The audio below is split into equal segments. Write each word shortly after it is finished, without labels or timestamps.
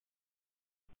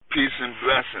Peace and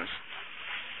blessings.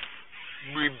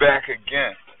 We back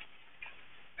again.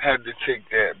 Had to take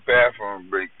that bathroom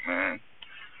break, man.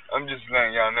 I'm just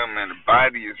letting y'all know, man, the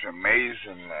body is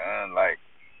amazing, man. Like,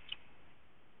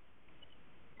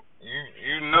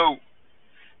 you know,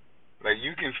 like,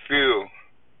 you can feel,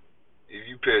 if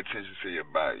you pay attention to your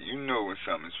body, you know when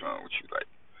something's wrong with you.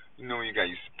 Like, you know when you got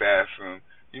to use the bathroom,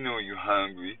 you know when you're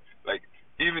hungry. Like,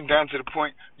 even down to the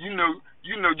point, you know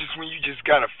just when you just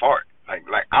got to fart.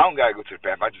 Like, I don't got to go to the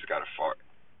bathroom, I just got to fart.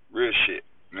 Real shit.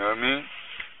 You know what I mean?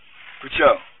 But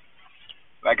yo,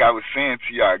 like I was saying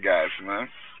to y'all guys, man,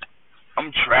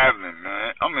 I'm traveling,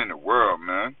 man. I'm in the world,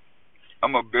 man.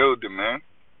 I'm a builder, man.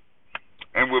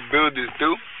 And what builders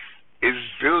do is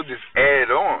builders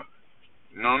add on.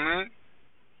 You know what I mean?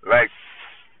 Like,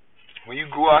 when you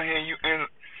go out here and you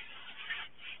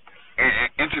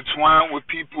intertwine with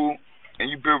people and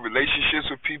you build relationships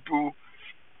with people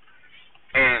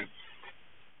and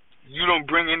you don't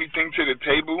bring anything to the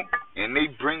table and they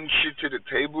bring shit to the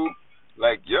table,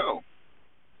 like, yo,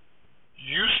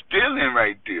 you stealing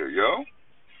right there, yo.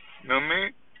 You know what I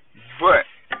mean? But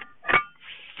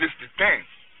this the thing.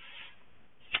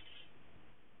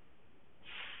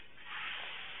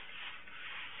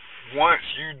 Once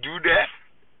you do that,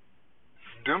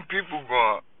 them people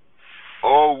gonna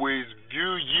always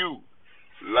view you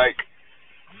like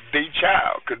they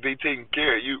child, cause they taking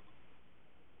care of you.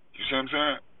 You see what I'm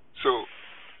saying? So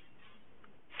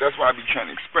that's why I be trying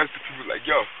to express to people like,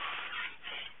 yo,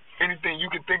 anything you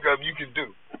can think of, you can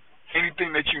do.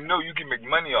 Anything that you know, you can make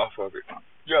money off of it.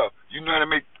 Yo, you know how to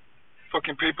make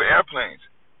fucking paper airplanes.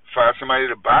 Fire somebody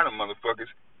to buy them motherfuckers,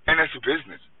 and that's a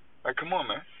business. Like, come on,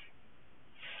 man.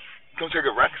 Don't take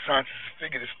a rocket scientist to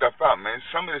figure this stuff out, man.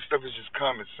 Some of this stuff is just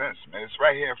common sense, man. It's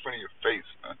right here in front of your face,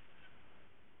 man.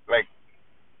 Like,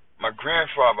 my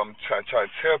grandfather, I'm trying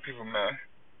to tell people, man,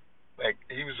 like,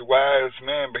 he was a wise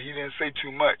man, but he didn't say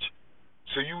too much.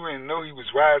 So you wouldn't know he was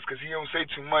wise because he don't say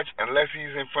too much unless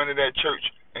he's in front of that church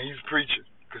and he's preaching,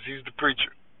 because he's the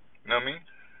preacher. You know what I mean?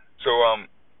 So,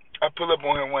 I pull up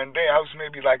on him one day. I was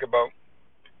maybe like about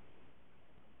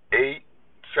 7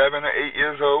 or 8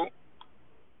 years old.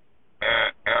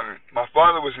 And my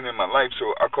father wasn't in my life,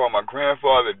 so I called my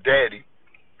grandfather Daddy.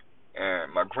 And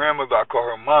my grandmother, I call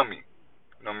her Mommy.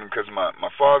 You know what I mean? Because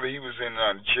my father, he was in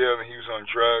jail and he was on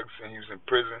drugs and he was in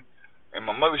prison. And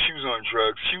my mother, she was on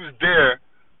drugs. She was there,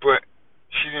 but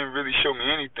she didn't really show me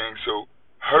anything. So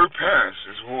her parents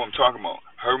is who I'm talking about.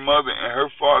 Her mother and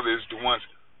her father is the ones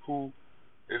who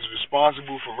is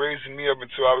responsible for raising me up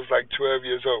until I was like 12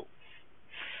 years old.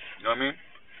 You know what I mean?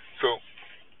 So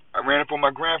I ran up on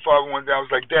my grandfather one day. I was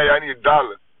like, Daddy, I need $1.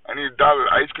 I need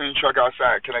 $1 ice cream truck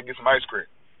outside. Can I get some ice cream?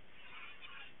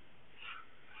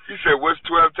 He said, what's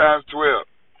 12 times 12?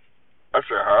 I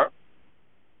said, huh?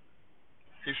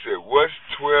 He said, what's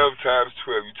 12 times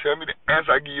 12? You tell me the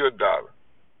answer, I give you $1.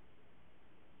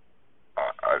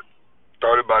 I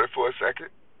thought about it for a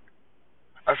second.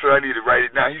 I said, I need to write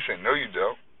it down. He said, no, you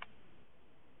don't.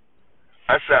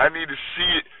 I said, I need to see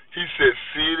it. He said,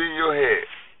 see it in your head.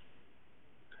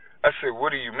 I said, what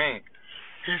do you mean?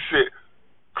 He said,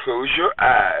 close your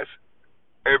eyes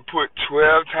and put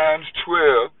 12 times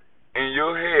 12 in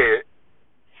your head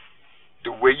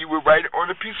the way you would write it on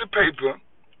a piece of paper.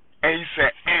 And he said,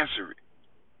 answer it.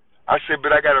 I said, but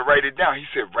I got to write it down. He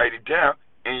said, write it down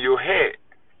in your head.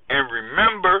 And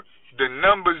remember the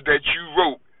numbers that you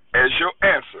wrote as your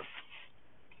answer.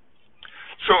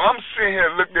 So I'm sitting here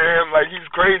looking at him like he's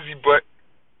crazy, but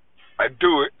I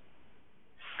do it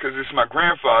because it's my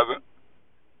grandfather.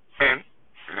 And,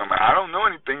 you know, I don't know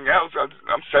anything else.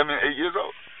 I'm 7, 8 years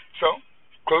old. So,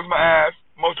 close my eyes,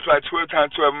 multiply 12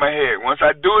 times 12 in my head. Once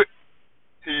I do it,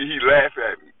 he laughed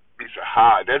at me. He said,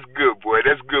 that's good, boy.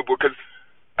 That's good, boy. Because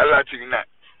I lied to you not.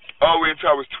 All the way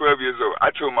until I was 12 years old.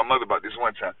 I told my mother about this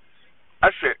one time.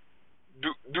 I said,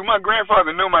 do my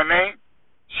grandfather know my name?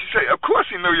 She said, of course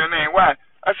he know your name. Why?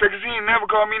 I said, because he ain't never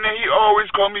called me name. He always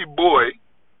called me boy.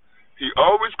 He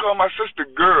always called my sister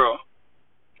girl.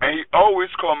 And he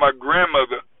always called my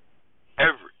grandmother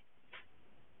Everett.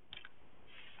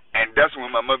 And that's when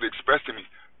my mother expressed to me.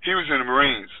 He was in the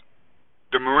Marines.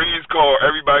 The Marines call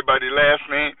everybody by their last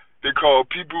name. They call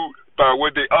people by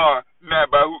what they are, not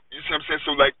by who. You see what I'm saying?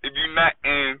 So, like, if you're not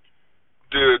in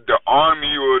the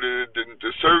army or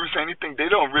the service or anything, they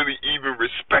don't really even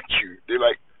respect you. They're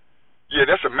like, yeah,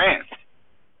 that's a man.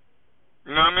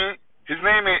 You know what I mean? His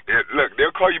name ain't, look,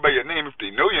 they'll call you by your name if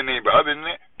they know your name, but other than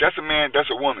that, that's a man, that's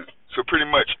a woman. So pretty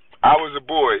much, I was a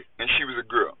boy and she was a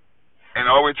girl. And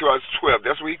all the way till I was 12,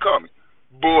 that's what he called me.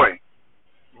 Boy,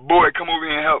 come over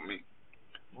here and help me.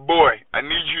 Boy, I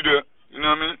need you to, you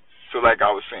know what I mean? So like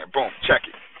I was saying, boom, check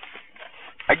it.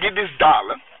 I get this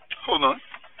dollar. Hold on.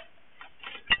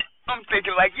 I'm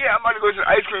thinking like, yeah, I'm about to go to the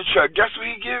ice cream truck. Guess what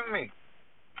he giving me?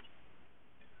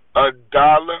 $1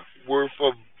 worth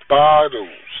of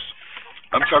bottles.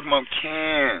 I'm talking about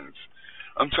cans.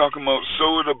 I'm talking about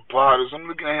soda bottles. I'm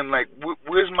looking at him like,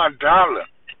 where's my dollar?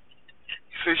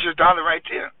 He says, your dollar right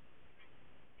there.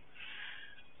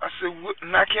 I said,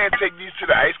 I can't take these to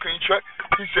the ice cream truck.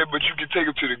 He said, but you can take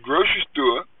them to the grocery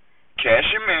store, cash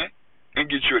them in, and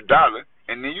get you $1,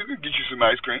 and then you can get you some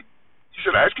ice cream. He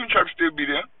said, the ice cream truck will still be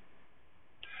there.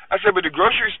 I said, but the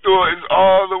grocery store is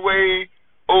all the way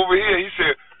over here. He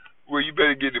said, well, you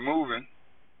better get it moving.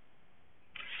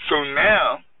 So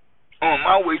now, on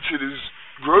my way to this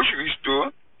grocery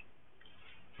store,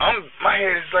 my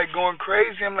head is like going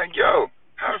crazy. I'm like, yo,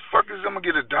 how the fuck is I'm gonna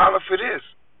get $1 for this?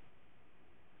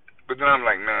 But then I'm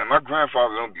like, man, my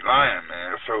grandfather don't be lying,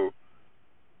 man. So,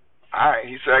 alright,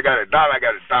 he said, I got $1, I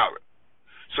got $1.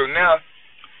 So now,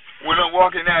 when I'm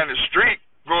walking down the street,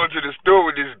 going to the store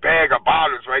with this bag of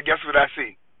bottles, right, guess what I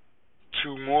see?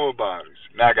 2 more bottles.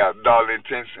 Now I got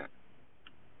 $1.10.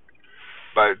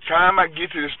 By the time I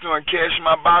get to the store and cash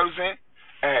my bottles in,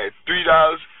 I had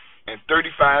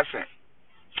 $3.35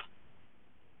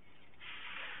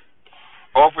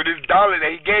 off of this dollar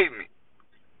that he gave me.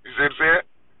 You see what I'm saying?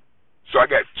 So I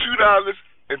got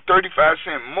 $2.35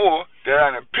 more that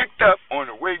I done picked up on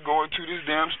the way going to this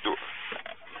damn store.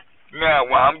 Now,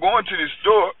 while I'm going to this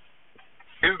store,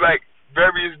 it's like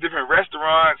various different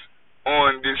restaurants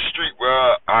on this street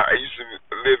where I used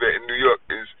to live at in New York.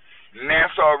 Is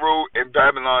Nassau Road and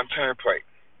Babylon Turnpike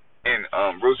in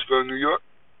Roosevelt, New York.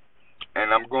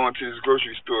 And I'm going to this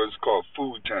grocery store. It's called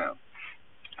Food Town.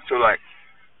 So, like,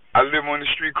 I live on the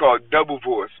street called Double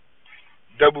Voice.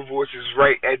 Double Voice is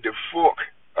right at the fork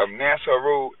of Nassau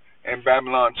Road and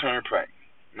Babylon Turnpike.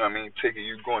 You know what I mean?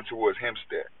 You going towards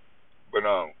Hempstead. But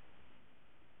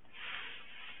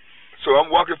so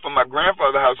I'm walking from my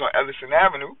grandfather's house on Ellison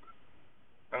Avenue.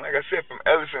 And like I said, from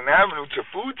Ellison Avenue to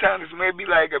Food Town is maybe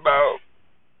like about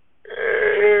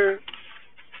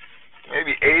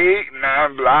maybe 8,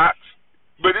 9 blocks.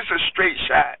 But it's a straight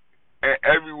shot. And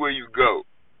everywhere you go,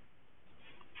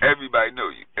 everybody know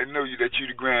you. They know you that you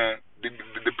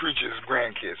the preacher's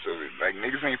grandkid. So like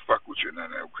niggas ain't fuck with you and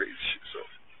none of that crazy shit. So,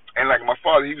 and like my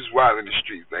father, he was wild in the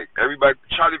streets. Like everybody,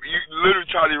 little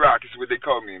Charlie Rock is what they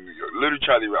call me in New York. Little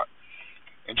Charlie Rock.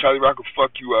 And Charlie Rock will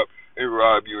fuck you up and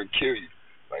rob you and kill you.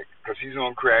 Like, cause he's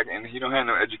on crack and he don't have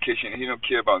no education and he don't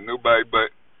care about nobody but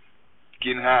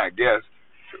getting high, I guess.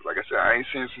 Like I said, I ain't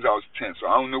seen him since I was 10, so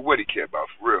I don't know what he cared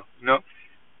about for real, you know?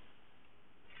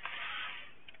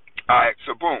 Alright,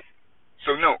 so boom.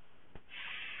 So no.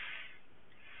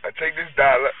 I take this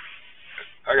dollar.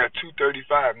 I got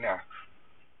 $2.35 now.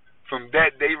 From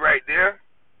that day right there,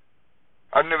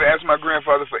 I never asked my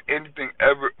grandfather for anything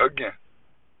ever again.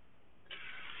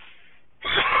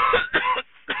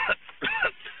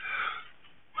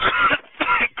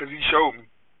 Because he showed me.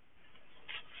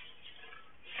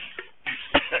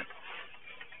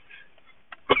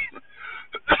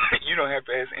 You don't have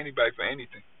to ask anybody for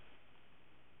anything.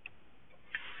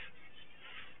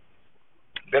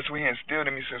 That's what he instilled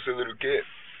in me since a little kid.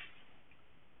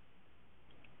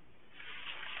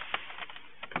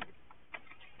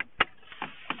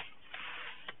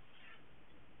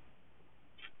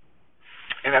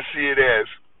 And I see it as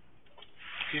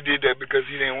he did that because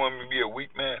he didn't want me to be a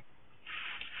weak man.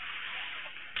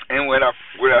 And what I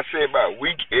say about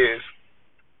weak is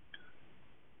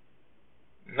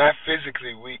not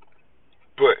physically weak,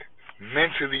 but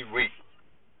mentally weak.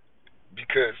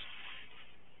 Because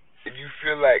if you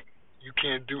feel like you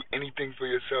can't do anything for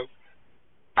yourself,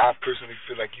 I personally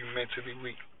feel like you're mentally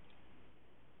weak.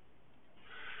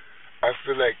 I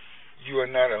feel like you are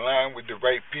not aligned with the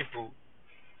right people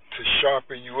to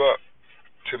sharpen you up,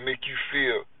 to make you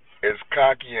feel as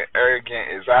cocky and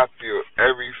arrogant as I feel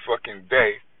every fucking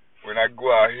day when I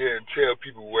go out here and tell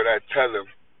people what I tell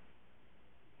them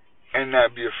and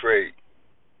not be afraid.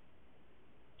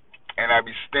 And I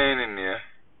be standing there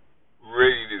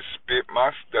ready to spit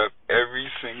my stuff every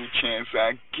single chance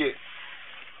I get.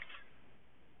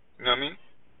 You know what I mean?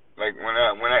 Like when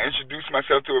I introduce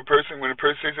myself to a person, when a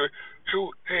person says,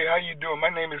 hey, how you doing?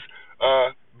 My name is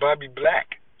Bobby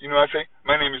Black. You know what I say?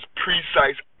 My name is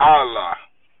Precise Allah.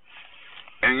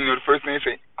 And you know the first thing they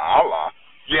say, Allah?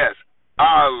 Yes,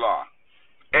 Allah.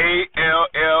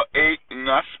 A-L-L-A. You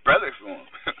know, I spell it for them.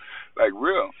 Like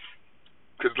real.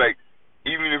 Because like,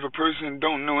 even if a person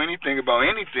don't know anything about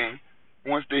anything,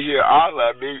 once they hear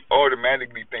Allah, they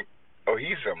automatically think, oh,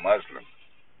 he's a Muslim.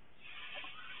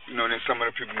 You know, then some of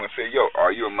the people will say, yo, are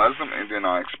you a Muslim? And then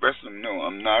I'll express to them, no,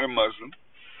 I'm not a Muslim.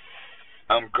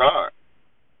 I'm God.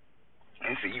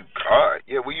 And he said, you God?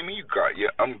 Yeah, what do you mean you God? Yeah,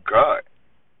 I'm God.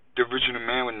 The original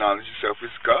man with knowledge itself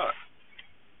is God.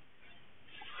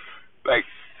 Like,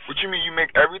 what you mean you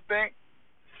make everything?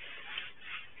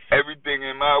 Everything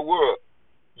in my world.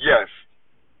 Yes,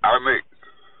 I make.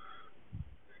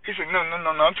 He said, no,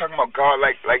 I'm talking about God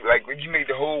like when you made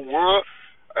the whole world.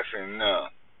 I said,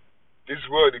 no. This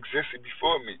world existed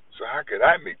before me, so how could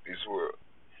I make this world?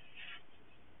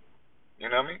 You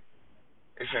know what I mean?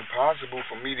 It's impossible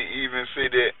for me to even say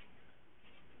that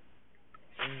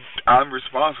I'm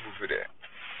responsible for that.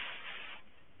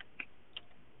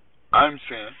 I'm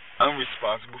saying I'm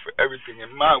responsible for everything in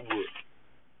my world.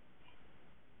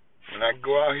 When I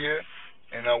go out here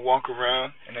and I walk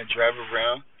around and I drive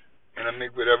around and I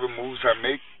make whatever moves I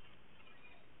make,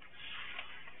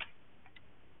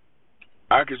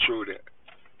 I control that.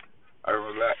 I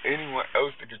don't allow anyone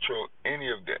else to control any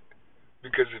of that.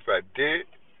 Because if I did,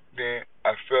 then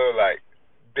I feel like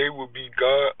they would be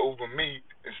God over me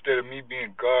instead of me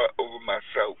being God over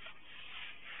myself.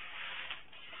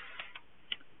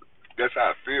 That's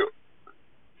how I feel.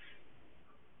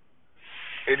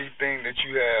 Anything that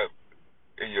you have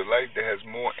in your life that has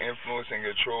more influence and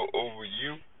control over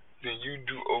you than you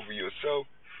do over yourself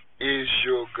is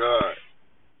your God.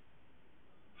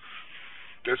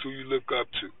 That's who you look up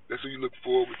to. That's who you look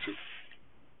forward to.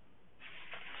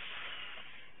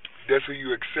 That's who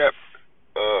you accept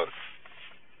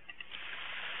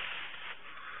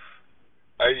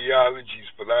ideologies,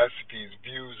 philosophies,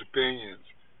 views, opinions.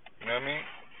 You know what I mean?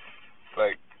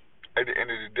 Like, at the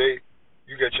end of the day,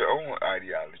 you got your own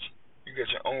ideology. You got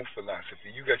your own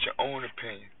philosophy. You got your own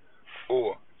opinion.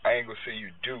 Or, I ain't gonna say you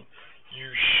do. You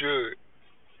should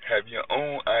have your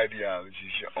own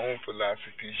ideologies, your own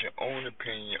philosophies, your own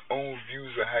opinion, your own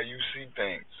views of how you see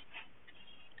things.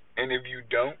 And if you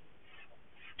don't,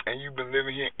 and you've been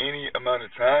living here any amount of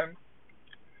time,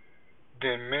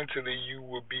 then mentally you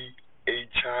will be a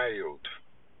child.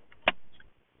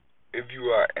 If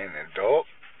you are an adult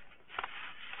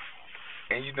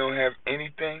and you don't have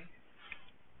anything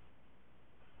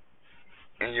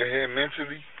in your head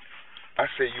mentally, I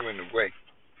say you're in the way.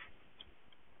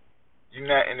 You're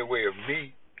not in the way of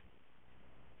me.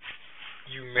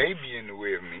 You may be in the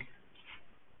way of me,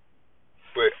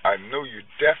 but I know you're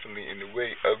definitely in the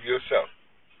way of yourself.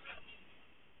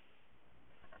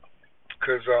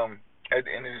 Because at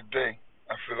the end of the day,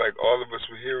 I feel like all of us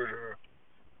were here to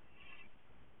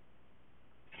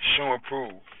show and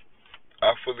prove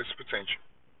our fullest potential.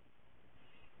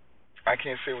 I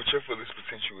can't say what your fullest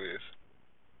potential is.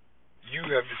 You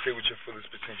have to say what your fullest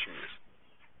potential is.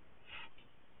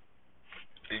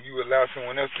 If you allow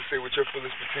someone else to say what your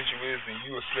fullest potential is, then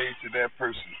you are a slave to that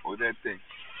person or that thing.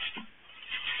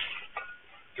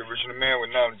 The original man with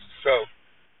knowledge of self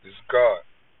is God.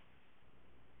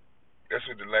 That's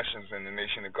what the lessons in the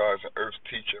nation of gods and earth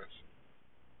teach us.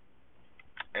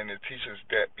 And it teaches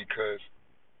that because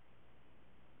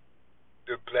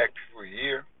the black people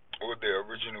here, or the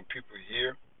original people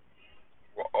here,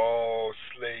 were all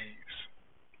slaves.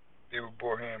 They were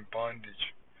brought here in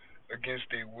bondage,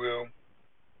 against their will,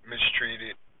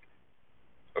 mistreated,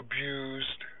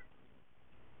 abused,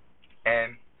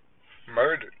 and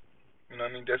murdered. You know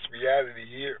what I mean? That's reality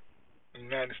here in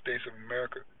the United States of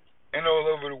America and all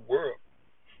over the world.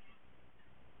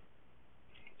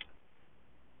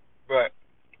 But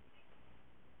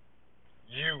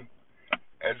you,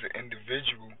 as an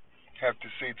individual, have to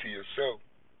say to yourself,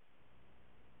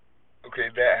 okay,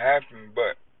 that happened,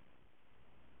 but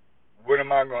what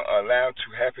am I going to allow to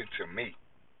happen to me?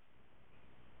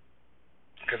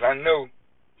 Because I know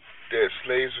that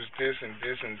slaves was this and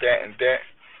this and that,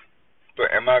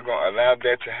 but am I going to allow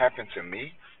that to happen to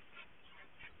me?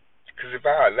 Because if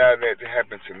I allow that to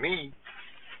happen to me,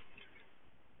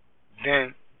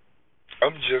 then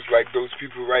I'm just like those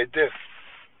people right there.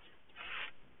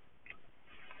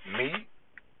 Me,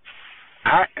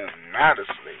 I am not a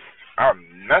slave.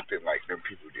 I'm nothing like them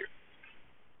people there.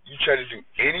 You try to do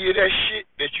any of that shit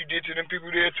that you did to them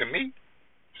people there to me,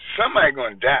 somebody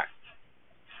gonna die.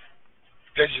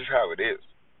 That's just how it is.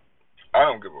 I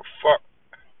don't give a fuck.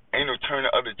 Ain't no turn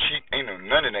the other cheek. Ain't no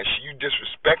none of that shit. You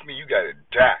disrespect me, you gotta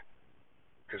die.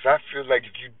 Because I feel like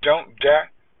if you don't die,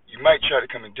 you might try to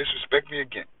come and disrespect me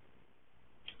again.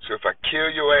 So if I kill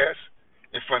your ass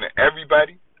in front of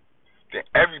everybody, then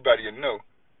everybody will know,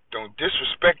 don't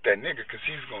disrespect that nigga because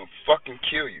he's going to fucking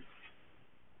kill you.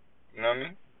 You know what I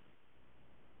mean?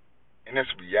 And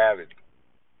that's reality.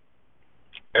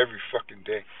 Every fucking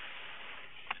day.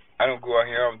 I don't go out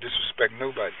here, I don't disrespect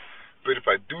nobody. But if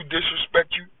I do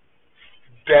disrespect you,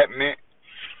 that meant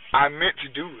I meant to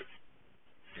do it.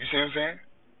 You see what I'm saying?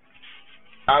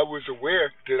 I was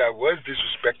aware that I was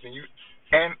disrespecting you,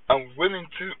 and I'm willing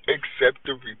to accept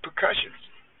the repercussions.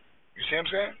 You see what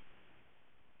I'm saying?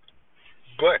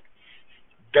 But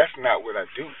that's not what I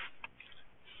do.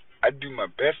 I do my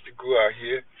best to go out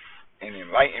here and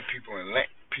enlighten people and let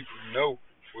people know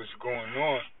what's going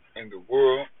on in the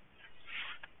world,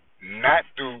 not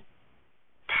through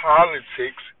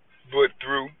politics, but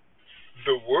through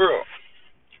the world.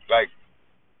 Like,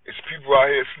 it's people out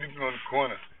here sleeping on the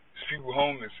corner. It's people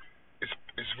homeless.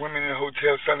 It's women in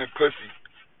hotels selling pussy.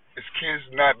 It's kids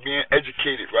not being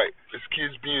educated right. It's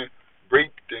kids being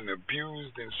raped and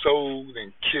abused and sold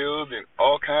and killed and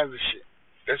all kinds of shit.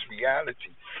 That's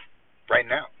reality right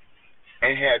now.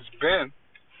 And has been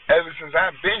ever since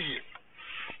I've been here.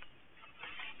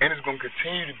 And it's going to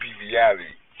continue to be reality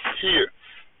here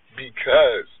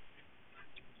because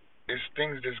it's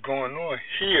things that's going on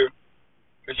here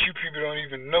that you people don't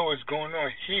even know is going on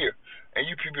here. And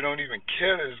you people don't even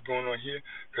care that it's going on here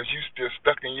because you still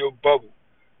stuck in your bubble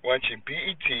watching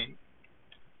BET,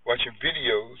 watching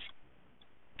videos,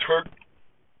 twerk,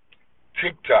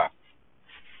 TikTok.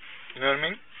 You know what I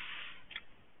mean?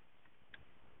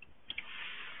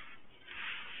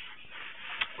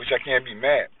 Which I can't be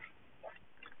mad.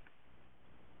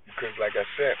 Because like I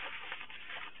said,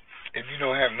 if you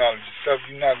don't have knowledge of self,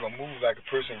 you're not going to move like a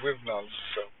person with knowledge of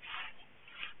self.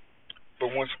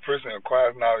 But once a person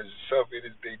acquires knowledge of self, it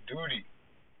is their duty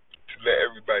to let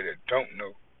everybody that don't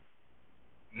know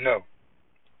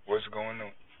what's going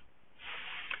on.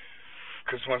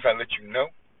 Because once I let you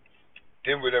know,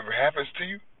 then whatever happens to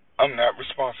you, I'm not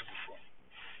responsible for.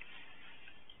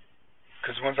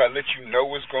 Because once I let you know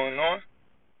what's going on,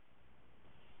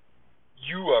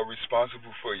 you are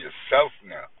responsible for yourself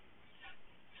now.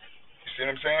 You see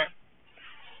what I'm saying?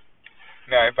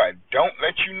 Now, if I don't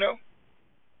let you know,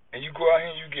 and you go out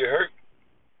here and you get hurt,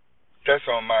 that's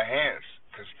on my hands.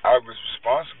 Because I was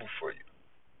responsible for you.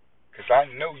 Because I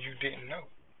know you didn't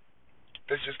know.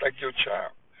 That's just like your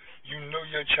child. You know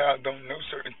your child don't know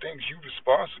certain things. You're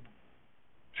responsible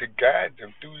to guide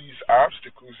them through these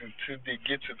obstacles until they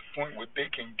get to the point where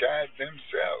they can guide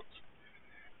themselves.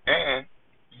 And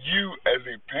you, as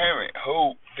a parent,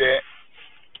 hope that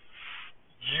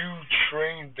you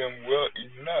train them well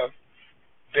enough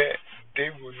that they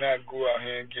will not go out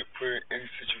here and get put in any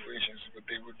situations where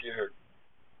they will get hurt.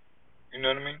 You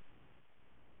know what I mean?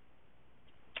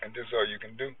 And that's all you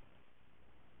can do.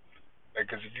 Like,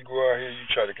 because if you go out here, you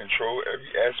try to control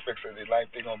every aspect of their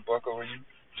life, they're going to buck over you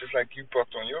just like you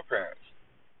bucked on your parents.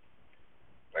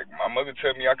 Like, my mother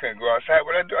told me I couldn't go outside.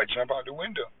 What I do? I jump out the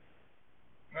window.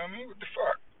 You know what I mean? What the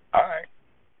fuck? Alright.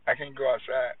 I can't go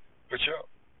outside. But yo,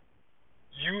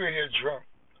 you in here drunk.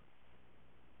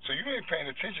 So you ain't paying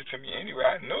attention to me anyway.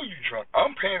 I know you drunk.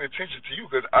 I'm paying attention to you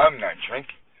because I'm not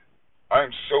drinking. I'm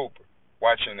sober,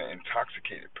 watching an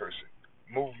intoxicated person.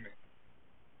 Movement.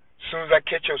 As soon as I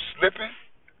catch her slipping,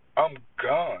 I'm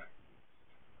gone.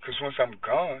 Because once I'm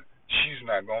gone, she's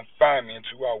not going to find me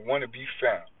until I want to be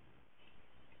found.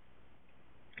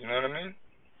 You know what I mean?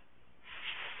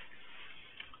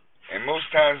 And most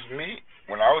times, me,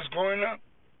 when I was growing up,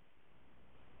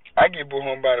 I get brought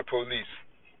home by the police.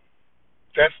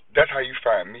 That's how you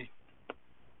find me.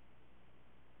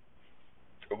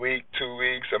 A week, 2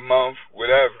 weeks, a month,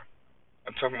 whatever.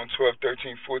 I'm talking about 12,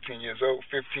 13, 14 years old,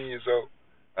 15 years old.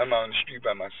 I'm out on the street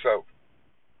by myself.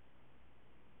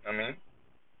 I mean,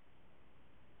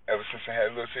 ever since I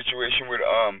had a little situation with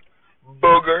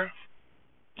Booger.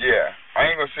 Yeah,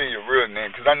 I ain't gonna say your real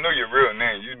name because I know your real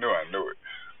name. You know I know it.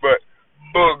 But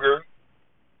Booger,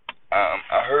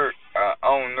 I heard. I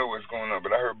don't know what's going on,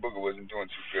 but I heard Booger wasn't doing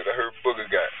too good. I heard Booger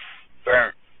got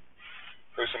burnt.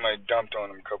 Heard somebody dumped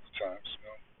on him a couple times. You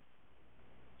know?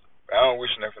 But I don't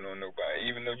wish nothing on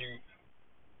nobody. Even though you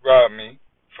robbed me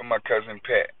from my cousin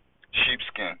Pat,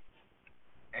 sheepskin,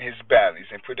 and his ballies,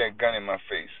 and put that gun in my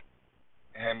face,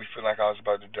 and had me feel like I was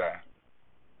about to die.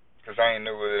 Because I didn't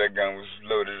know whether that gun was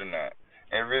loaded or not.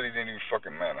 And it really didn't even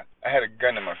fucking matter. I had a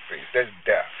gun in my face. That's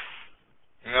death.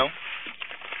 You know?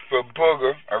 But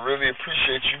Booger, I really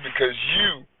appreciate you because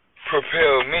you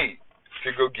propelled me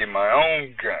to go get my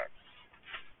own gun.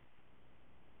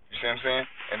 You see what I'm saying?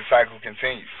 And the cycle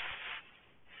continues.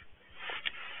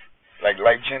 Like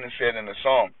Jenna said in the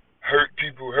song, hurt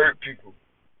people hurt people.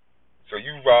 So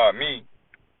you robbed me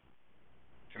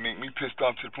to make me pissed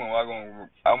off to the point where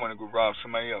I want to go rob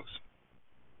somebody else.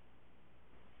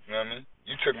 You know what I mean?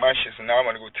 You took my shit, so now I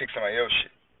want to go take somebody else's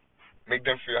shit. Make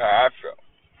them feel how I felt.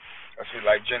 That's what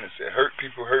like Jenna said. Hurt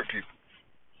people hurt people.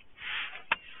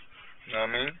 You know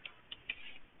what I mean?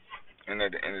 And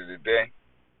at the end of the day,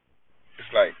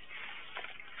 it's like,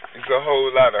 it's a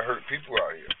whole lot of hurt people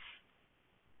out here.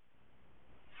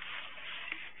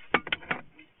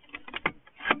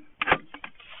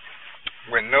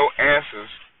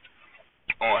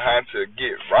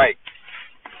 get right.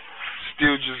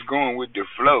 Still just going with the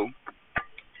flow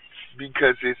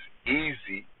because it's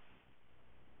easy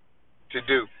to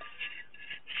do.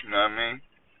 You know what I mean?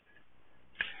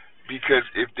 Because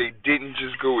if they didn't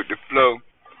just go with the flow,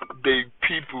 they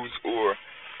peoples or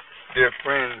their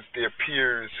friends, their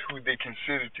peers, who they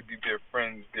consider to be their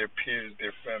friends, their peers,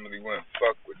 their family, wouldn't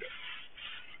fuck with them.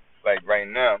 Like right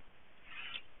now,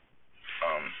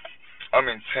 I'm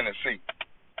in Tennessee.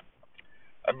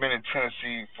 I've been in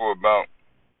Tennessee for about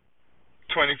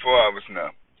 24 hours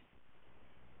now.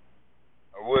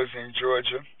 I was in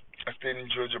Georgia. I stayed in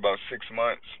Georgia about 6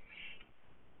 months.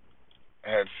 I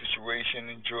had a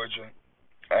situation in Georgia.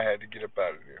 I had to get up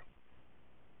out of there.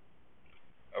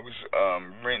 I was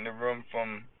renting a room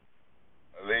from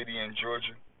a lady in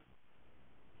Georgia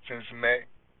since May.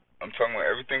 I'm talking about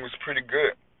everything was pretty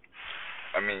good.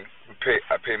 I mean,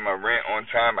 I paid my rent on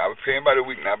time. I was paying by the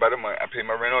week, not by the month. I paid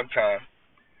my rent on time.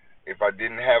 If I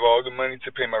didn't have all the money to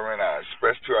pay my rent, I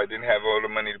expressed to her I didn't have all the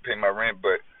money to pay my rent,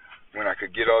 but when I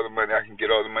could get all the money, I can get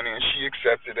all the money, and she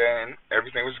accepted that, and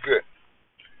everything was good.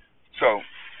 So,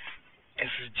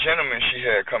 it's a gentleman she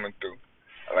had coming through.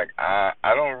 Like,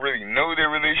 I don't really know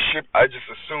their relationship. I just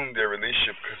assumed their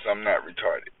relationship because I'm not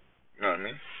retarded. You know what I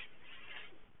mean?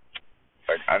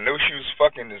 Like, I know she was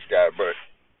fucking this guy, but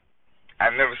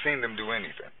I've never seen them do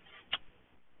anything.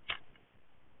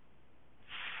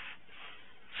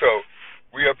 So,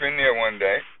 we up in there one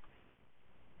day,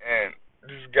 and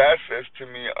this guy says to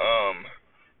me,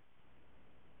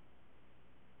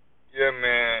 yeah,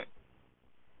 man,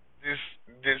 this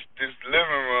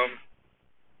living room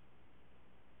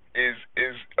is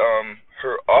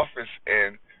her office,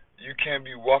 and you can't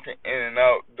be walking in and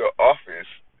out the office.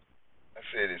 I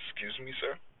said, excuse me,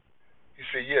 sir? He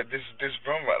said, yeah, this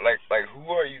room, like who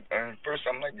are you? And first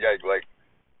I'm like, yeah, like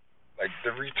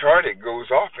the retarded goes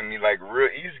off in me like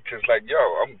real easy, cause like, yo,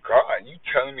 I'm God. You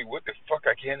telling me what the fuck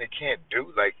I can and can't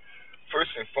do? Like, first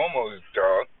and foremost,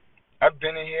 dog, I've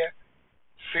been in here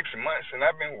 6 months and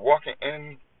I've been walking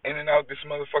in and out this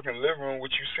motherfucking living room,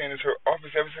 which you saying is her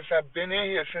office, ever since I've been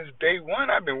in here. Since day one,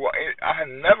 I've been walking. I have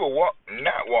never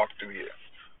not walked through here,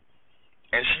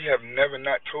 and she have never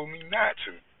not told me not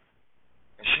to.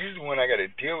 And she's the one I gotta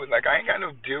deal with. Like, I ain't got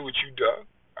no deal with you, dog.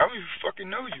 I don't even fucking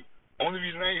know you. Only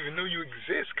reason I even know you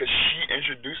exist because she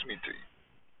introduced me to you.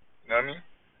 You know what I mean?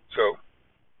 So,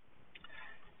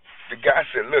 the guy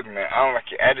said, look, man, I don't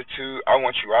like your attitude. I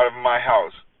want you out of my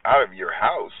house. Out of your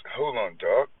house? Hold on,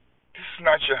 dog. This is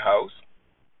not your house.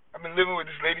 I've been living with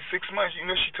this lady 6 months. You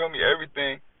know she told me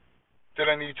everything that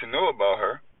I need to know about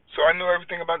her. So I know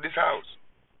everything about this house.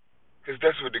 Because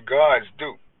that's what the gods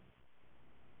do.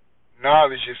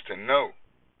 Knowledge is to know.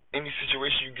 Any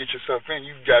situation you get yourself in,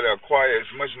 you got to acquire as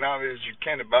much knowledge as you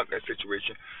can about that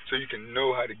situation so you can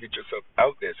know how to get yourself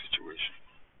out that situation.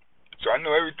 So I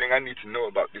know everything I need to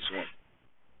know about this woman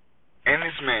and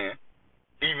this man,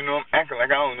 even though I'm acting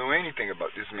like I don't know anything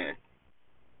about this man.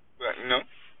 But, you know,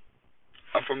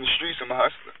 I'm from the streets. I'm a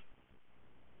hustler.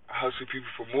 I hustle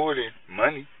people for more than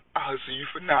money. I hustle you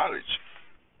for knowledge.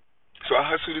 So I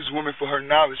hustle this woman for her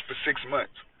knowledge for 6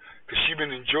 months. Because she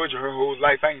been in Georgia her whole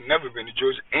life. I ain't never been to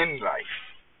Georgia in life.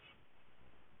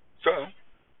 So,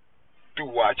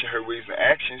 through watching her ways and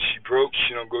actions, she broke,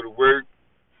 she don't go to work,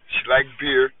 she like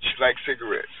beer, she like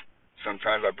cigarettes.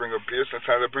 Sometimes I bring her beer,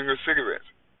 sometimes I bring her cigarettes.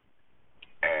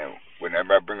 And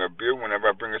whenever I bring her beer, whenever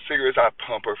I bring her cigarettes, I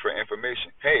pump her for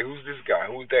information. Hey, who's this guy?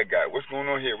 Who's that guy? What's going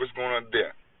on here? What's going on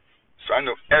there? So I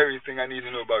know everything I need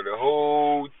to know about the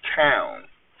whole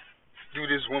town through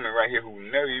this woman right here who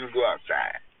never even go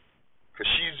outside. Because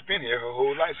she's been here her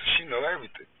whole life, so she know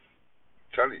everything.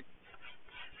 Tell you.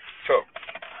 So,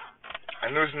 I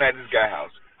know it's not this guy's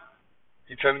house.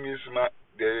 He telling me that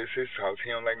it's his house. He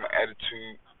don't like my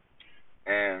attitude.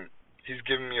 And he's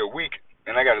giving me a week,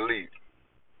 and I got to leave.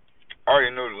 I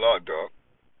already know the law, dog.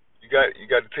 You got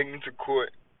to take me to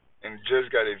court, and the judge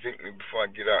got to evict me before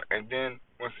I get out. And then,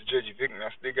 once the judge evict me,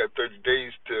 I still got 30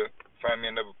 days to find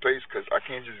me another place, because I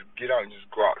can't just get out and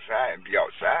just go outside and be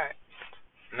outside.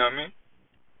 You know what I mean?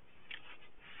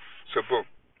 So, boom,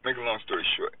 make a long story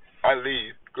short, I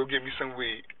leave, go get me some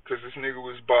weed, because this nigga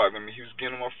was bothering me. He was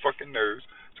getting on my fucking nerves.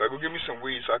 So I go get me some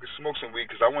weed so I can smoke some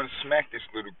weed, because I want to smack this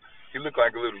little, he looked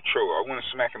like a little troll. I want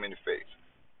to smack him in the face.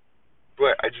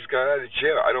 But I just got out of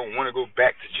jail. I don't want to go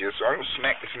back to jail, so I don't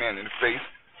smack this man in the face,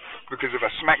 because if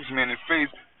I smack this man in the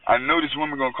face, I know this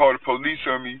woman going to call the police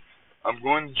on me. I'm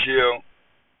going to jail,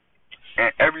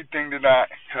 and everything that I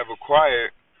have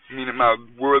acquired, meaning my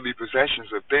worldly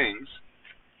possessions of things,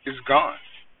 is gone.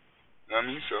 You know what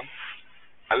I mean? So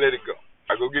I let it go.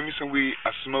 I go get me some weed,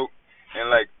 I smoke, and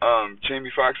like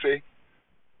Jamie Foxx say,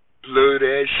 blow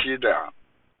that shit out.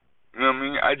 You know what I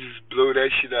mean? I just blow that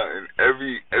shit out. And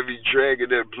every drag of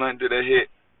that blunt that I hit,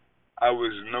 I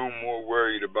was no more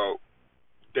worried about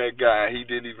that guy. He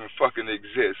didn't even fucking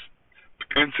exist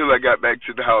until I got back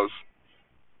to the house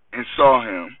and saw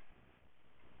him.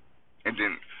 And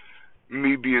then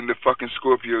me being the fucking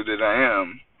Scorpio that I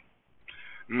am,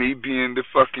 me being the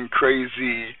fucking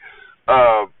crazy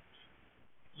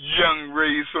young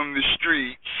rays from the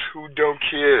streets who don't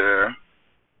care,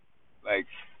 like,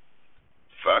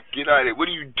 fuck, get out of here. What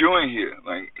are you doing here?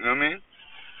 Like, you know what I mean?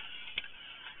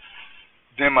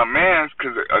 Then my man's,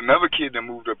 because another kid that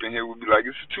moved up in here would be like,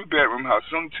 it's a 2-bedroom house,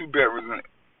 some 2 bedrooms in it.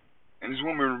 And this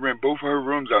woman rent both of her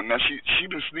rooms out. Now, she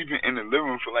been sleeping in the living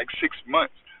room for like 6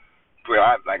 months. But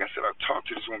like I said, I've talked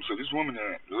to this woman. So this woman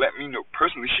let me know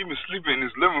personally, she been sleeping in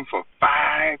this living room for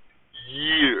 5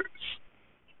 years.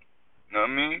 You know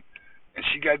what I mean? And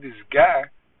she got this guy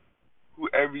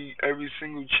who every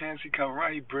single chance he come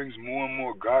around, he brings more and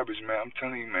more garbage, man. I'm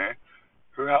telling you, man.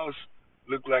 Her house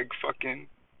look like fucking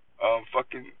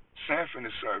Sanford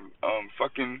or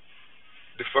fucking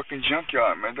the fucking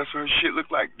junkyard, man. That's what her shit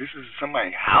look like. This is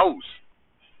somebody's house.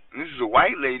 And this is a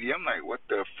white lady. I'm like, what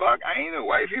the fuck? I ain't a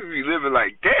white people be living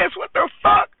like this. What the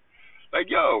fuck?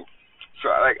 Like, yo. So,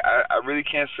 I really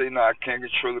can't say, no, I can't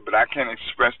control it, but I can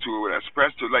express to her what I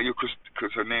expressed to her. Like, yo,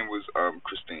 because her name was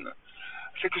Christina.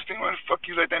 I said, Christina, why the fuck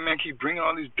you let that man keep bringing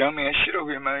all this dumb ass shit over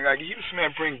here, man? Like, this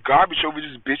man bring garbage over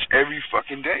this bitch every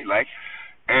fucking day. Like,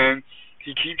 and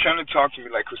he keep trying to talk to me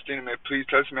like, Christina, man, please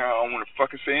touch me. I don't want to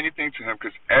fucking say anything to him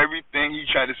because everything he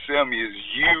tried to sell me is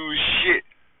used shit.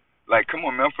 Like, come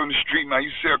on, man, I'm from the street, man. You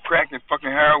sell crack and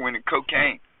fucking heroin and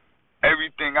cocaine.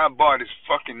 Everything I bought is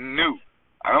fucking new.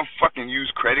 I don't fucking use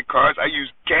credit cards. I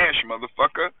use cash,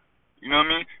 motherfucker. You know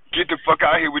what I mean? Get the fuck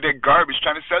out of here with that garbage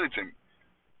trying to sell it to me.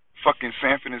 Fucking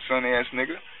Sanford and Son ass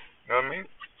nigga. You know what I mean?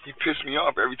 He pissed me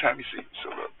off every time he see me.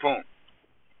 So, boom.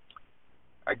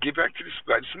 I get back to the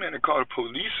spot. This man that called the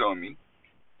police on me.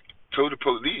 Told the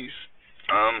police,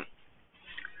 I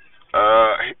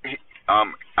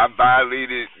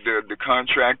violated the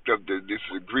contract of this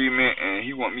agreement, and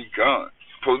he want me gone.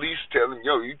 Police tell him,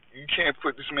 yo, you can't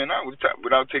put this man out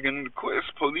without taking him to court. It's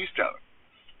police tell him.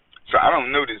 So I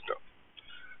don't know this, though.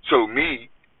 So me,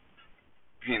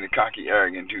 being the cocky,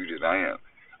 arrogant dude that I am,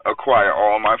 acquire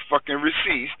all my fucking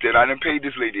receipts that I done paid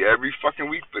this lady every fucking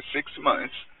week for 6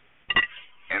 months,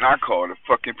 and I call the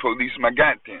fucking police my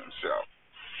goddamn self.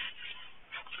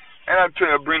 And I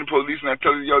bring the police and I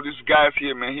tell you, yo, this guy's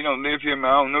here, man. He don't live here, man.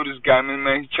 I don't know this guy, man.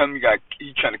 He telling me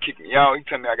he trying to kick me out. He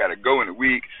telling me I gotta go in a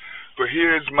week. But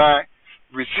here's my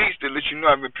receipts that let you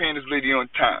know I've been paying this lady on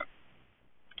time.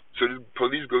 So the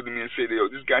police go to me and say,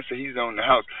 yo, this guy said he's owned the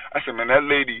house. I said, man, that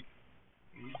lady,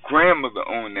 grandmother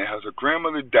owned that house. Her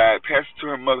grandmother died, passed it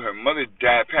to her mother. Her mother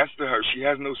died, passed it to her. She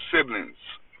has no siblings.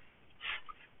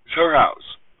 It's her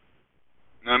house.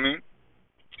 You know what I mean?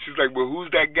 She's like, well,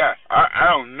 who's that guy? I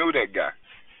don't know that guy.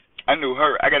 I know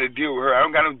her. I got to deal with her. I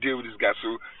don't got no deal with this guy.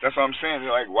 So that's what I'm saying.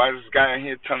 They're like, why is this guy in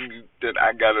here telling me that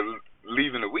I got to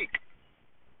leave in a week?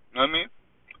 You know what I mean?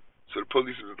 So the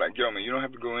police was like, yo, man, you don't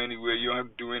have to go anywhere. You don't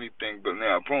have to do anything. But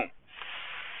now, boom.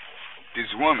 This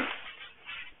woman,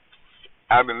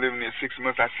 I've been living there 6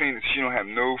 months. I've seen that she don't have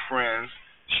no friends.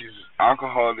 She's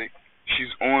alcoholic.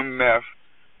 She's on meth.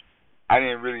 I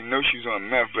didn't really know she was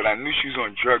on meth, but I knew she was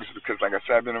on drugs because, like I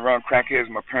said, I've been around crackheads.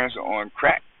 My parents are on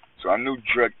crack, so I knew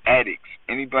drug addicts.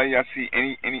 Anybody I see,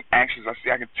 any actions I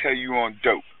see, I can tell you on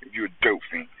dope. If you're a dope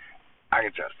fiend, I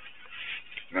can tell.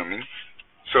 You know what I mean?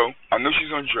 So I know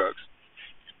she's on drugs.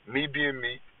 Me being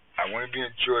me, I want to be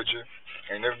in Georgia.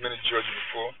 I ain't never been in Georgia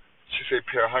before. She said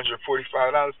pay $145.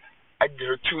 I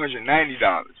give her $290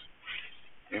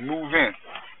 and move in.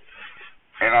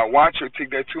 And I watch her take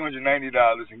that $290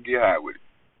 and get high with it.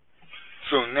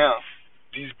 So now,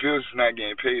 these bills is not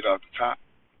getting paid off the top.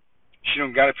 She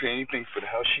don't got to pay anything for the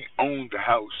house. She owned the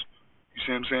house. You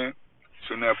see what I'm saying?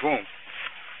 So now, boom.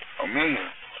 I'm in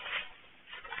here.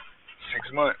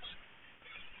 6 months.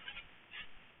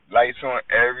 Lights on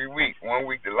every week. 1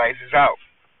 week, the lights is out.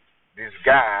 This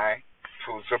guy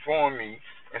pulls up on me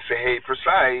and say, hey,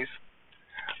 Precise,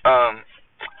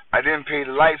 I didn't pay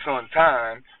the lights on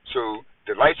time, so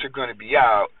the lights are going to be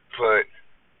out, but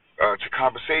to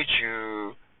compensate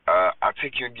you, I'll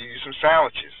take you and give you some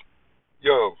sandwiches.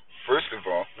 Yo, first of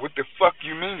all, what the fuck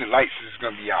you mean the lights is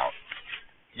going to be out?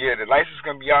 Yeah, the lights is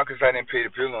going to be out because I didn't pay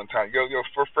the bill on time. Yo,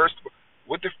 first of all,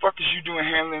 what the fuck is you doing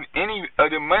handling any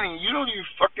of the money? You don't even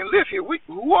fucking live here.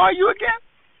 Who are you again?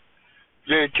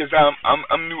 Yeah, because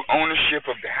I'm new ownership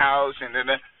of the house and then.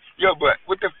 Yo, but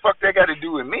what the fuck that got to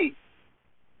do with me?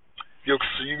 Yo,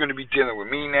 so you're gonna be dealing with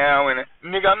me now, and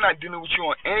nigga, I'm not dealing with you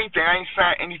on anything. I ain't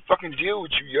signed any fucking deal with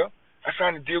you, yo. I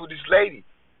signed a deal with this lady.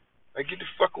 Like, get the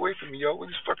fuck away from me, yo. What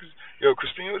the fuck is, yo,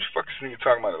 Christina? What the fuck is this nigga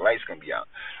talking about? The light's gonna be out.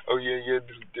 Oh yeah,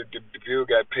 the bill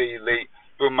got paid late,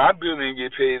 but my bill didn't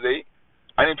get paid late.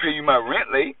 I didn't pay you my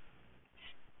rent late.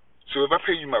 So if I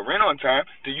pay you my rent on time,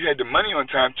 then you had the money on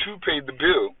time to pay the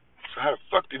bill. So how the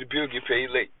fuck did the bill get paid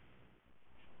late?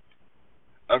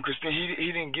 Christina,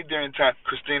 he didn't get there in time.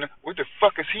 Christina, what the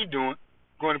fuck is he doing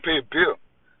going to pay a bill?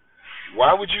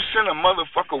 Why would you send a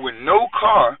motherfucker with no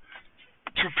car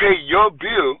to pay your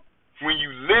bill when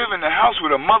you live in the house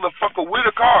with a motherfucker with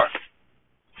a car?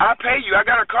 I pay you. I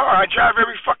got a car. I drive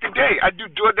every fucking day. I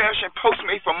do DoorDash and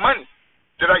Postmate for money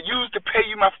that I use to pay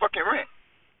you my fucking rent.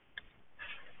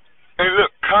 And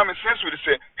look, common sense would have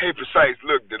said, hey, Precise,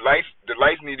 look, the lights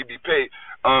need to be paid.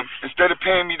 Instead of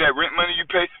paying me that rent money you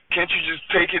pay, can't you just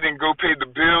take it and go pay the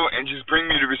bill and just bring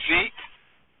me the receipt?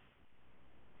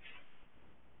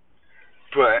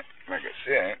 But, like I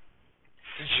said,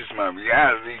 it's just my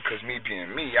reality, because me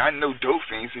being me, I know dope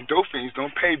fiends, and dope fiends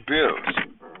don't pay bills.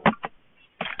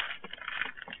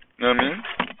 You know what I mean?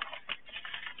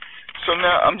 So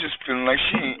now I'm just feeling like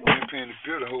she ain't been paying the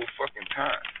bill the whole fucking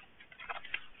time.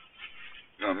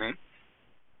 You know what I mean?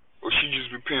 Or she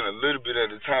just been paying a little bit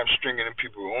at a time, stringing them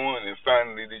people on, and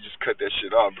finally they just cut that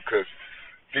shit off, because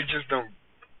they just don't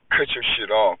cut your shit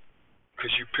off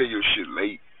because you pay your shit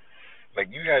late.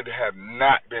 Like, you had to have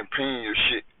not been paying your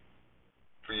shit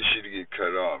for your shit to get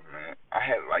cut off, man. I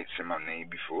had lights in my name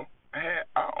before. I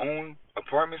own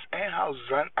apartments and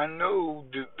houses. I know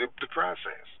the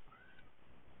process.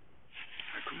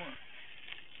 Like, come on.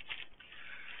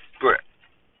 But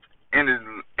end of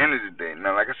the day,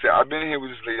 now, like I said, I've been here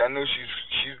with this lady. I know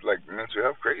she's like mental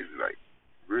health crazy, like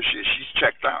real shit. She's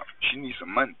checked out. She needs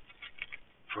some money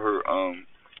for her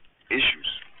issues.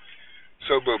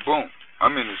 So, but boom,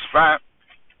 I'm in the spot.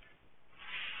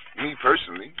 Me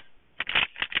personally,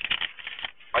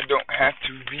 I don't have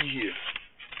to be here.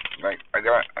 Like, I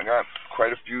got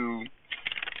quite a few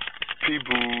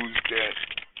people that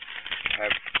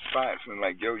have spots and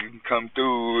like, yo, you can come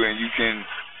through and you can,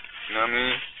 you know what I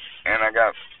mean? And I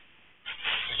got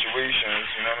situations,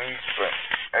 you know what I mean? But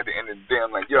at the end of the day, I'm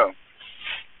like, yo,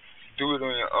 do it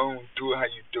on your own. Do it how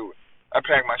you do it. I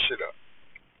pack my shit up.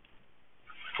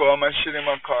 Put all my shit in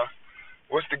my car.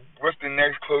 What's the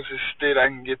next closest state I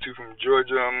can get to from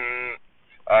Georgia?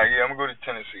 Yeah, I'm gonna go to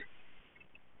Tennessee.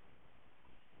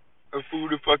 Who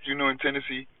the fuck you know in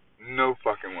Tennessee? No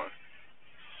fucking one.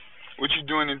 What you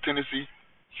doing in Tennessee?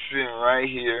 Sitting right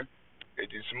here at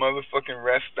this motherfucking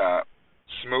rest stop,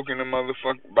 smoking a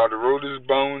motherfucker, about to roll this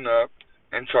bone up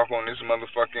and talk on this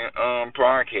motherfucking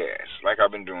podcast like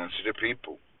I've been doing to the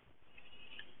people.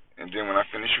 And then when I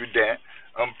finish with that,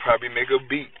 I'm probably make a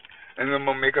beat and I'm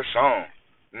gonna make a song.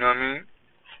 You know what I mean?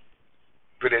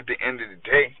 But at the end of the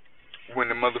day, when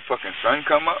the motherfucking sun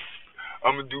come up,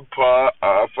 I'm gonna do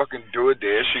fucking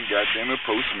DoorDash and goddamn it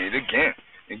Postmate again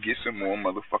and get some more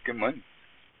motherfucking money.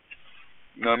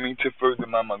 You know what I mean? To further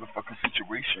my motherfucking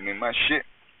situation and my shit.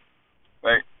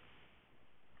 Like,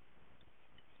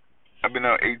 I've been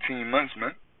out 18 months,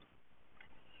 man.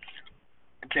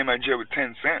 I came out of jail with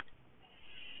 10 cents.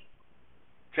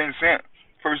 10 cents.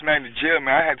 First night in jail,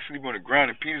 man, I had to sleep on the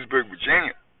ground in Petersburg,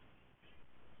 Virginia.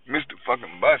 Missed the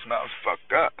fucking bus, man. I was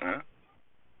fucked up, man.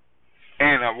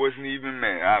 And I wasn't even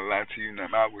mad. I lied to you, man.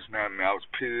 I was not mad. I was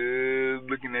pissed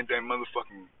looking at that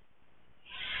motherfucking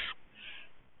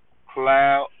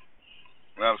cloud.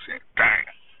 And I was saying, damn,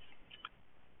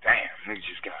 niggas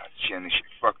just got chilling and shit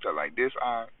fucked up like this.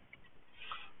 Alright.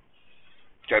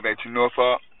 Got back to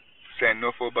Norfolk. Sat in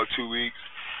Norfolk about 2 weeks.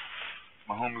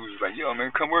 My homie was like, yo,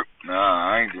 man, come work. Nah,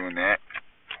 I ain't doing that.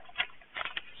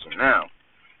 So now,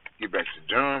 get back to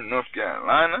Durham, North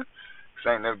Carolina. Because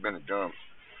I ain't never been to Durham,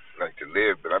 like, to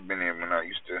live. But I've been there when I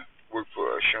used to work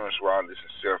for Assurance Wireless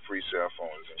and sell free cell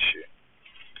phones and shit.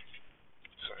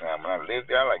 So now, when I lived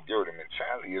there, I like, yo, the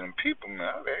mentality of them people,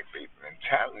 man. I like, the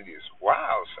mentality is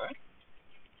wild, son.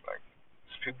 Like,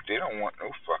 these people, they don't want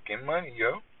no fucking money,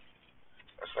 yo.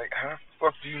 It's like, how the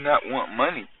fuck do you not want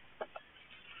money?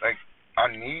 Like, I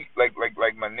need, like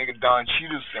my nigga Don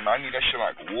Cheadle said, I need that shit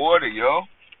like water, yo.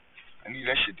 I need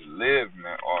that shit to live,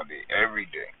 man, all day, every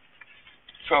day.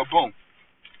 So, boom.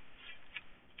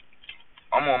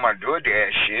 I'm on my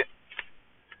DoorDash shit,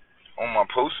 on my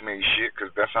Postmate shit,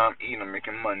 because that's how I'm eating. I'm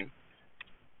making money.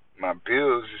 My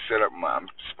bills is set up, my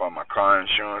car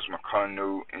insurance, my car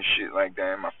note, and shit like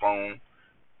that, and my phone.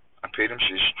 I pay them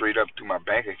shit straight up through my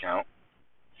bank account.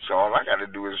 So all I got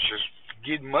to do is just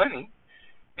get money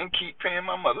and keep paying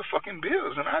my motherfucking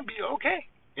bills, and I'll be okay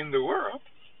in the world.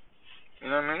 You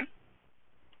know what I mean?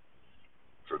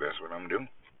 So that's what I'm doing.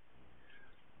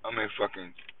 I'm in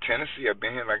fucking Tennessee. I've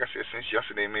been here, like I said, since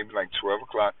yesterday, maybe like 12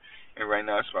 o'clock. And right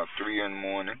now it's about 3 in the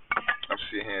morning. I'm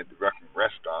sitting here at the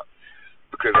rest stop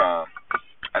because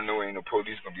I know ain't no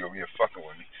police gonna be over here fucking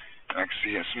with me. And I can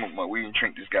sit here and smoke my weed and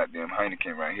drink this goddamn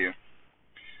Heineken right here.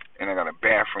 And I got a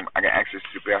bathroom. I got access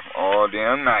to the bathroom all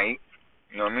damn night.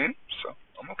 You know what I mean? So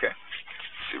I'm okay.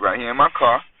 Sit right here in my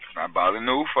car. Not bother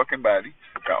no fucking body.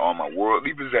 Got all my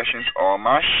worldly possessions, all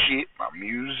my shit, my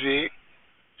music.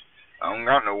 I don't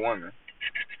got no woman.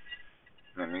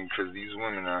 You know what I mean? Because these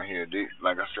women out here, they,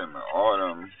 like I said, man, all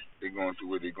of them, they going through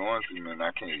what they going through, man.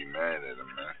 I can't be mad at them,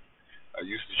 man. I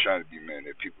used to try to be mad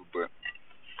at people, but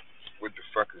what the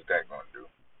fuck is that gonna do?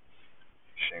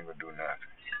 She ain't gonna do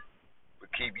nothing but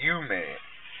keep you mad,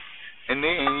 and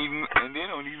they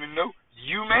don't even know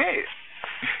you mad.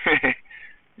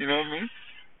 You know what I mean?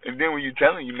 And then when you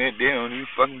tell them you mad, they don't even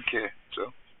fucking care.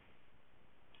 So,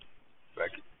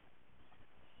 like it.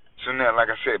 So now, like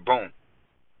I said, boom.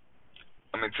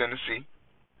 I'm in Tennessee.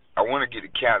 I want to get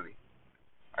to Cali.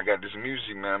 I got this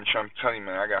music, man. I'm trying to tell you,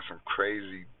 man. I got some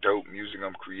crazy, dope music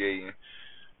I'm creating.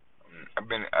 I've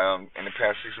been in the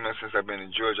past 6 months since I've been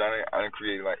in Georgia. I done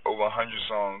created like over 100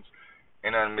 songs,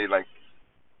 and I done made like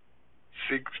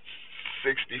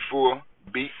 64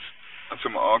 beats. I'm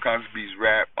talking about all kinds of beats: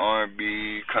 rap,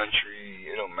 R&B,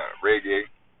 country. It don't matter, reggae.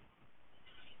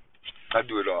 I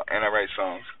do it all, and I write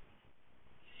songs,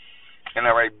 and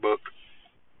I write books,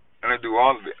 and I do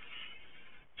all of it.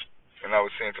 And I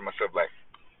was saying to myself, like,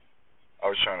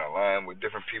 I was trying to align with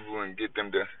different people and get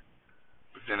them to.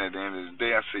 But then at the end of the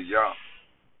day, I said, y'all,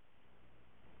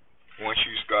 once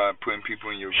you start putting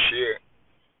people in your shit,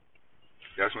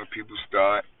 that's when people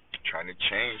start trying to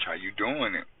change how you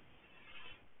doing it.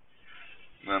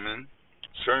 You know what I mean?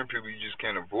 Certain people, you just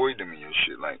can't avoid them in your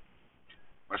shit. Like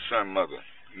my son's mother,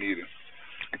 Nita,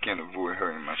 I can't avoid her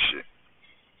in my shit.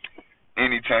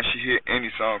 Anytime she hear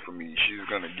any song from me, she's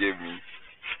gonna give me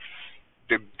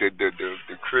the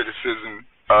criticism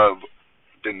of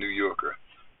the New Yorker,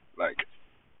 like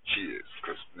she is,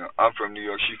 cause you know, I'm from New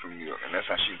York, she from New York, and that's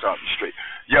how she taught me straight.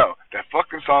 Yo, that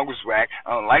fucking song was whack.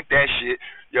 I don't like that shit.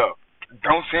 Yo,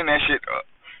 don't send that shit up.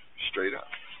 Straight up.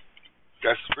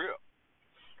 That's real.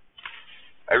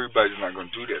 Everybody's not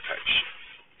gonna do that type of shit.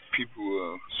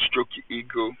 People stroke your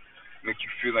ego, make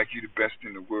you feel like you're the best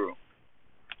in the world,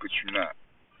 but you're not.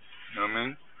 You know what I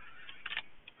mean?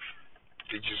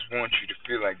 They just want you to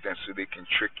feel like that so they can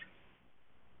trick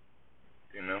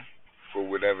you. You know? For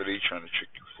whatever they trying to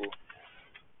trick you for.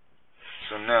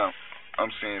 So now, I'm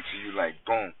saying to you like,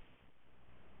 boom.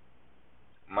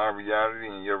 My reality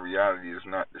and your reality is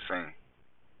not the same.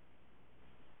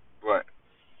 But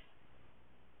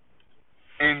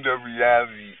in the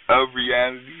reality of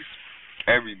realities,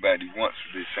 everybody wants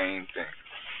the same thing.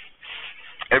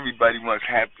 Everybody wants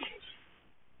happiness.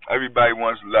 Everybody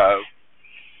wants love.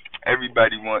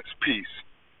 Everybody wants peace.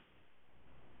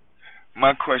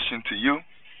 My question to you,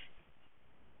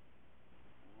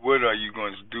 what are you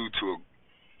going to do to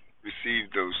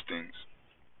receive those things?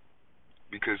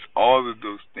 Because all of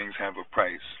those things have a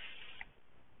price.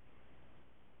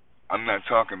 I'm not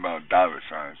talking about dollar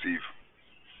signs either.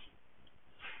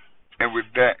 And with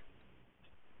that,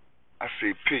 I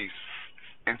say peace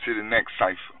into the next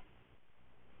cipher.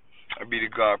 I be the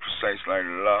God Precise Light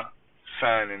of Allah,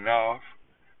 signing off.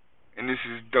 And this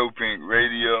is Dope Inc.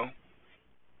 Radio.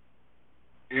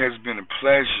 It has been a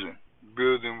pleasure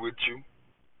building with you.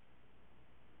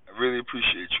 I really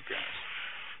appreciate you guys.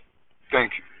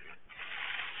 Thank you.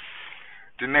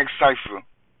 The next cipher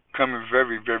coming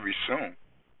very, very soon.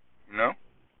 You know?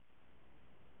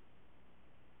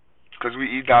 Because we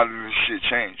eat out of this shit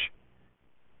change.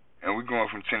 And we're going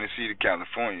from Tennessee to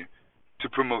California to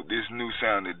promote this new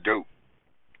sound of dope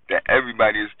that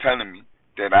everybody is telling me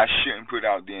that I shouldn't put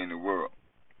out there in the world.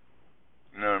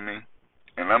 You know what I mean?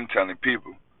 And I'm telling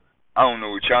people, I don't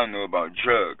know what y'all know about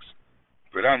drugs,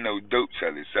 but I know dope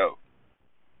sell itself.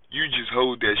 You just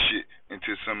hold that shit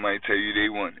until somebody tell you they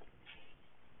want it.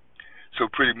 So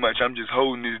pretty much I'm just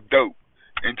holding this dope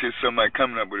until somebody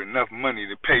coming up with enough money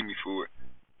to pay me for it,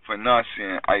 for Narcan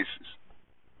and ISIS.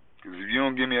 Because if you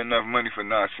don't give me enough money for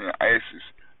Narcan and ISIS,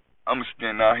 I'm going to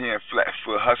stand out here and flat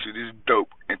foot hustle this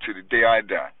dope until the day I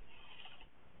die.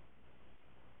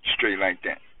 Straight like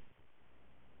that.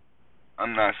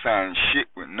 I'm not signing shit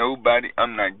with nobody.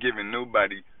 I'm not giving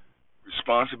nobody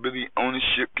responsibility,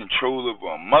 ownership, control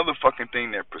over a motherfucking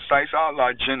thing that Precise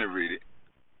Allah generated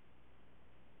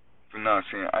for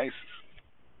Narcan and ISIS.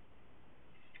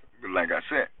 But like I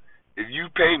said, if you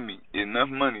pay me enough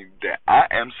money that I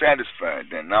am satisfied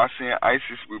that Narcan and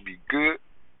ISIS will be good,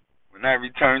 When I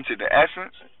return to the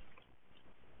essence,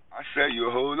 I sell you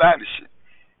a whole lot of shit.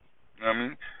 You know what I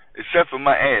mean? Except for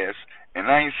my ass, and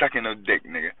I ain't sucking no dick,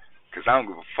 nigga. Cause I don't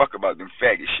give a fuck about them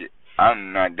faggot shit.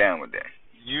 I'm not down with that.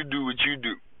 You do what you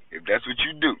do. If that's what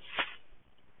you do.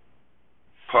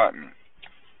 Pardon me.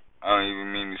 I don't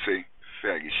even mean to say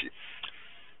faggot shit.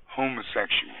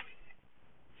 Homosexual.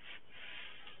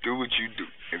 Do what you do,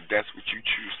 if that's what you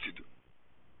choose to do.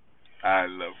 I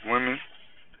love women,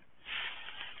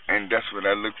 and that's what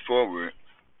I look forward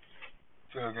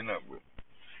to hooking up with.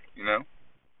 You know?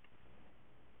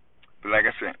 But like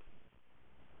I said,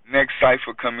 next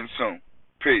cipher coming soon.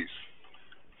 Peace.